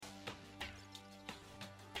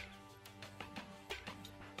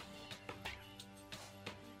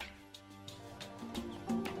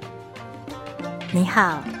你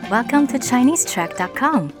好, welcome to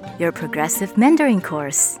ChineseTrack.com, your progressive Mandarin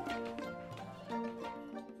course.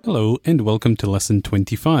 Hello and welcome to Lesson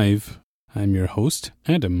 25. I'm your host,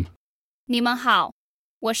 Adam. 你们好，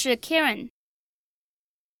我是 Karen.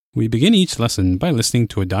 We begin each lesson by listening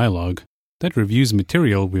to a dialogue that reviews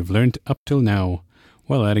material we've learned up till now,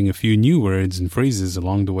 while adding a few new words and phrases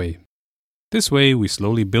along the way. This way, we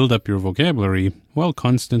slowly build up your vocabulary while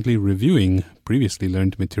constantly reviewing previously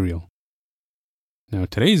learned material. Now,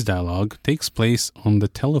 today's dialogue takes place on the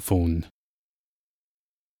telephone.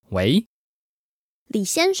 喂，李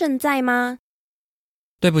先生在吗？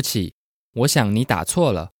对不起，我想你打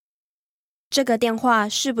错了。这个电话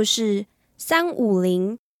是不是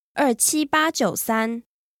350-27893？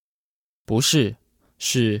不是，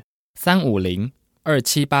是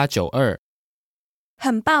350-27892。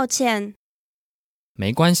很抱歉。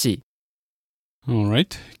没关系。 All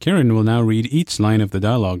right, Karen will now read each line of the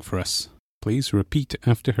dialogue for us. Please repeat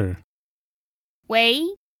after her.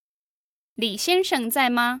 喂，李先生在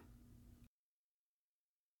吗？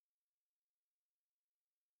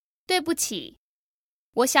对不起，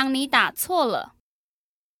我想你打错了。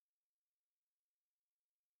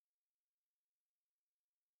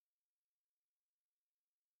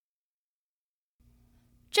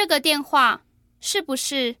这个电话是不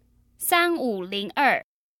是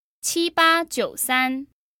3502-7893？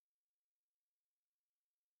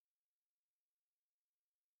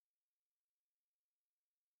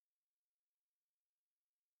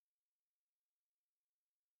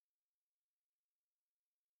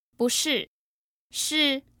不是，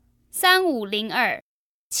是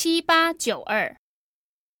3502-7892。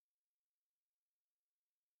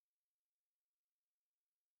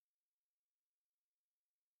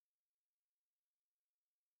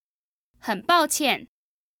很抱歉。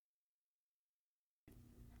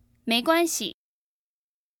没关系。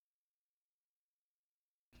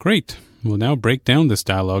 Great. We'll now break down this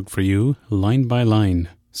dialogue for you line by line,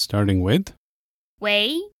 starting with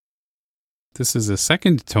喂， this is a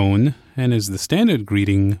second tone and is the standard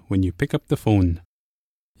greeting when you pick up the phone.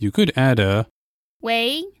 You could add a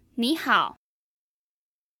喂，你好。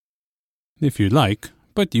 if you like,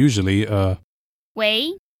 but usually a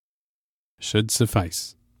喂， should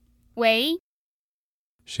suffice. 喂，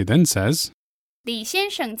 She then says, 李先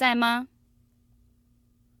生在吗？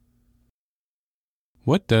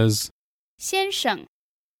 what does 先生，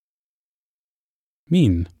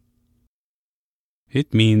 mean?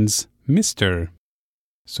 It means Mr.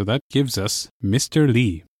 So that gives us Mr.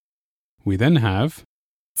 Lee. We then have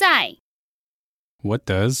在， what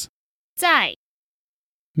does 在，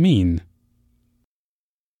 mean?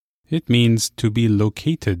 It means to be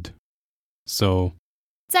located. So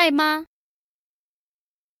在吗？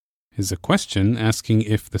 is a question asking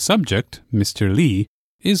if the subject, Mr. Lee,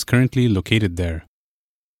 is currently located there.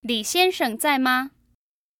 李先生在吗？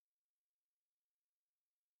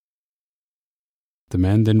 The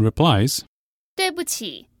man then replies, 对不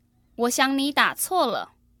起，我想你打错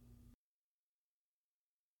了。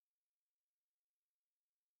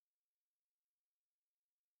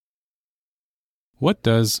 what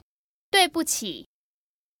does 对不起，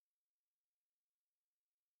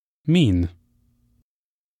 mean?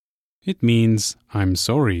 It means I'm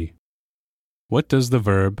sorry. What does the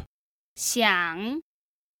verb 想，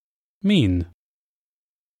 mean?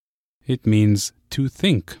 It means to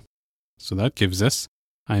think. So that gives us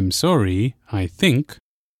I'm sorry, I think.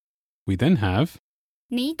 We then have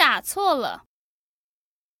你打错了。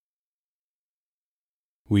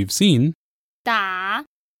 we've seen 打，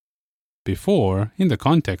 before in the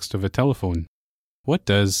context of a telephone. What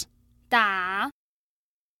does 打，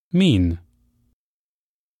 mean?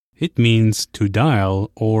 It means to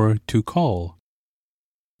dial or to call.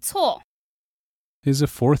 错， Is a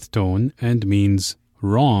fourth tone and means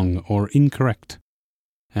wrong or incorrect.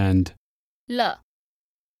 And 了，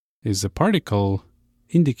 is a particle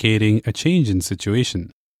indicating a change in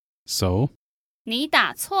situation. So 你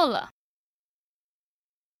打错了。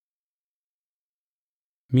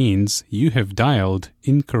 means you have dialed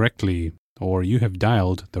incorrectly or you have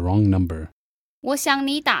dialed the wrong number. 我想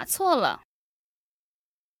你打错了。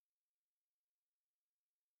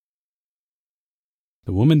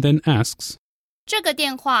 The woman then asks, 这个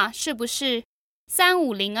电话是不是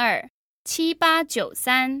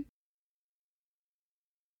3502-7893？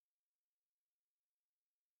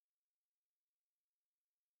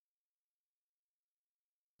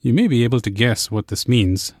 you may be able to guess what this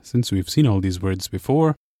means since we've seen all these words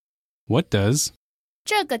before. What does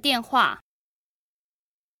这个电话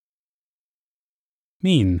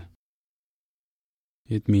mean?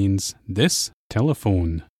 It means this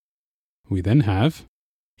telephone. We then have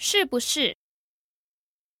是不是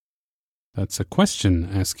That's a question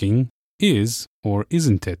asking, is or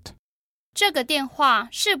isn't it? 这个电话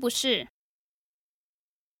是不是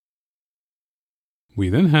We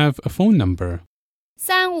then have a phone number.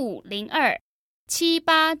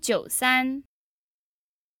 3502-7893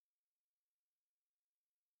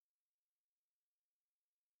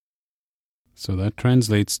 So that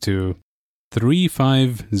translates to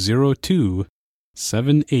 3502-7893.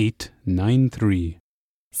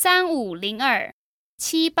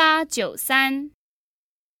 3502-7893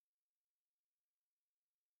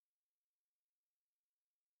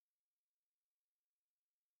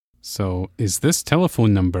 So, is this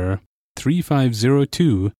telephone number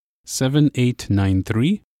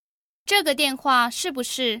 3502-7893? 这个电话是不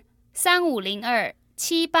是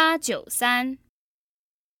3502-7893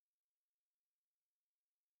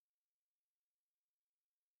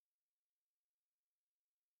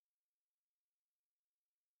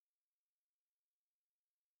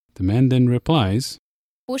 The man then replies,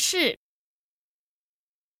 不是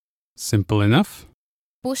simple enough?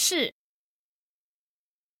 不是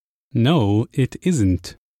No, it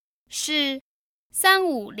isn't. 是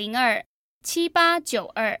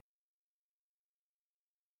3502-7892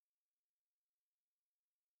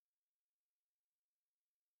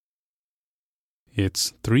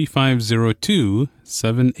 It's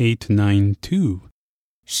 3502-7892.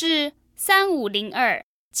 是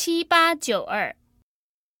3502-7892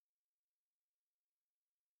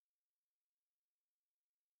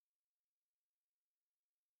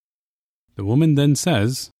 The woman then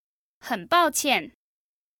says, 很抱歉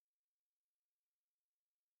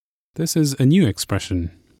this is a new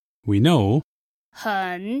expression. We know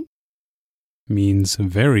很 means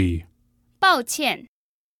very, 抱歉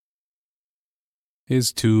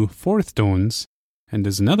is two fourth tones, and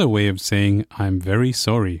is another way of saying I'm very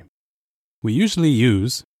sorry. We usually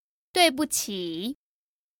use 对不起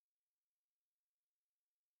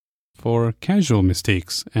for casual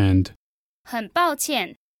mistakes and 很抱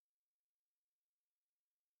歉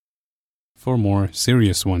for more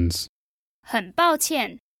serious ones. 很抱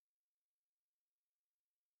歉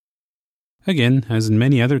Again, as in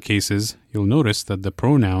many other cases, you'll notice that the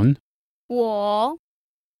pronoun 我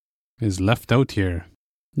is left out here.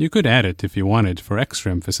 You could add it if you wanted for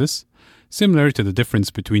extra emphasis, similar to the difference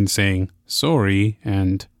between saying sorry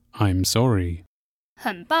and I'm sorry.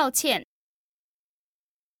 很抱歉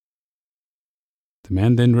The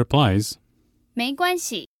man then replies, 没关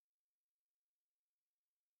系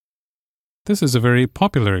this is a very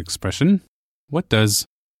popular expression. What does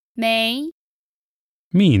没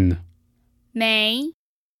mean? 没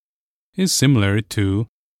Is similar to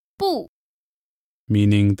不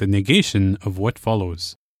meaning the negation of what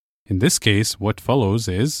follows. In this case, what follows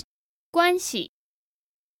is 关系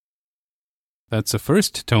that's a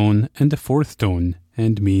first tone and a fourth tone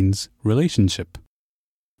and means relationship.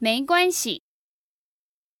 没关系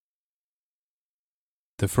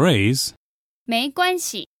The phrase 没关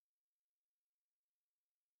系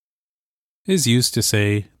is used to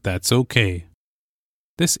say that's okay.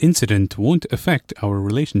 This incident won't affect our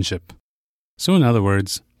relationship. So in other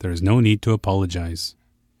words, there is no need to apologize.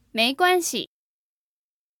 没关系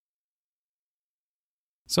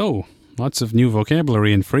So, lots of new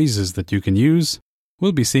vocabulary and phrases that you can use.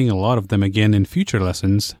 We'll be seeing a lot of them again in future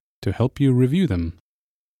lessons to help you review them.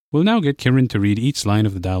 We'll now get Kiran to read each line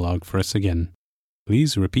of the dialogue for us again.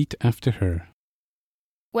 Please repeat after her.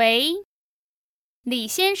 喂李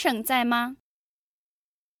先生在吗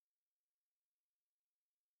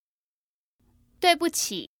对不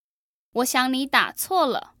起我想你打错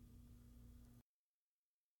了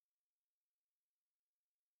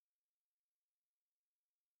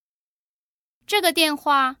这个电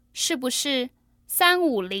话是不是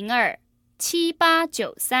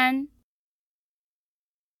3502-7893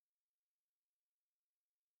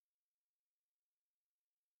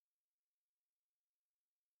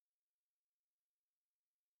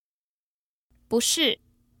不是，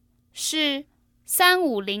是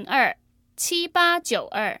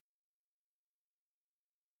3502-7892。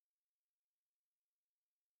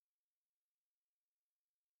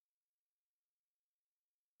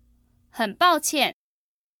很抱歉，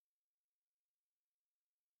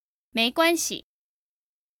没关系。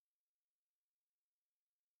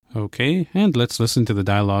Okay, and let's listen to the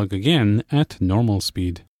dialogue again at normal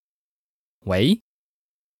speed. 喂，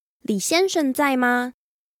李先生在吗？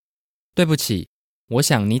对不起，我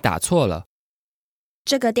想你打错了。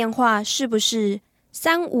这个电话是不是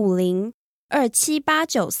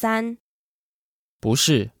350-27893？不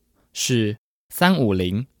是，是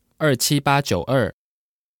350-27892。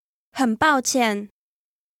很抱歉。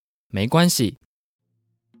没关系。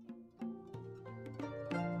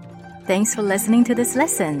Thanks for listening to this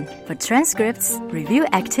lesson. For transcripts, review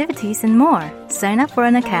activities, and more, sign up for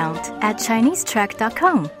an account at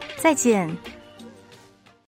ChineseTrack.com. 再见。